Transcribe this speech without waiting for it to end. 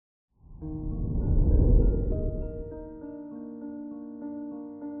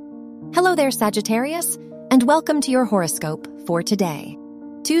Hello there, Sagittarius, and welcome to your horoscope for today,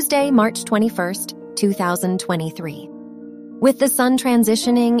 Tuesday, March 21st, 2023. With the sun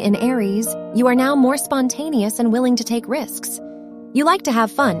transitioning in Aries, you are now more spontaneous and willing to take risks. You like to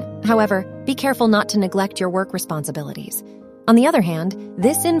have fun, however, be careful not to neglect your work responsibilities. On the other hand,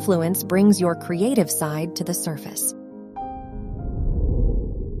 this influence brings your creative side to the surface.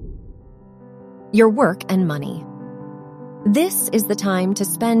 Your work and money. This is the time to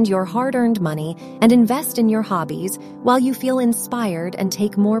spend your hard-earned money and invest in your hobbies while you feel inspired and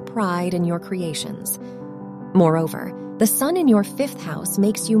take more pride in your creations. Moreover, the sun in your 5th house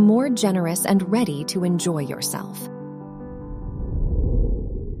makes you more generous and ready to enjoy yourself.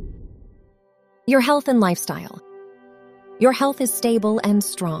 Your health and lifestyle. Your health is stable and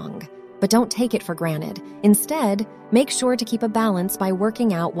strong, but don't take it for granted. Instead, make sure to keep a balance by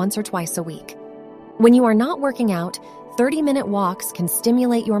working out once or twice a week. When you are not working out, 30-minute walks can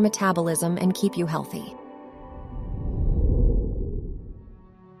stimulate your metabolism and keep you healthy.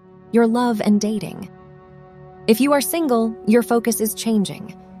 Your love and dating. If you are single, your focus is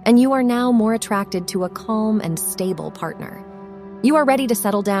changing, and you are now more attracted to a calm and stable partner. You are ready to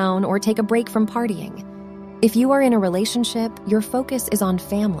settle down or take a break from partying. If you are in a relationship, your focus is on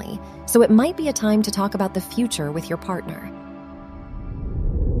family, so it might be a time to talk about the future with your partner.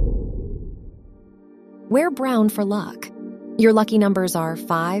 Wear brown for luck. Your lucky numbers are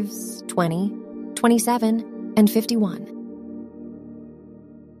 5, 20, 27, and 51.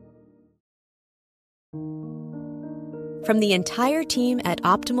 From the entire team at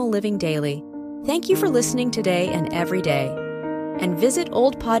Optimal Living Daily, thank you for listening today and every day. And visit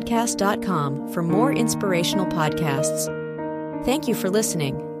oldpodcast.com for more inspirational podcasts. Thank you for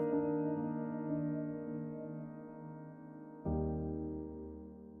listening.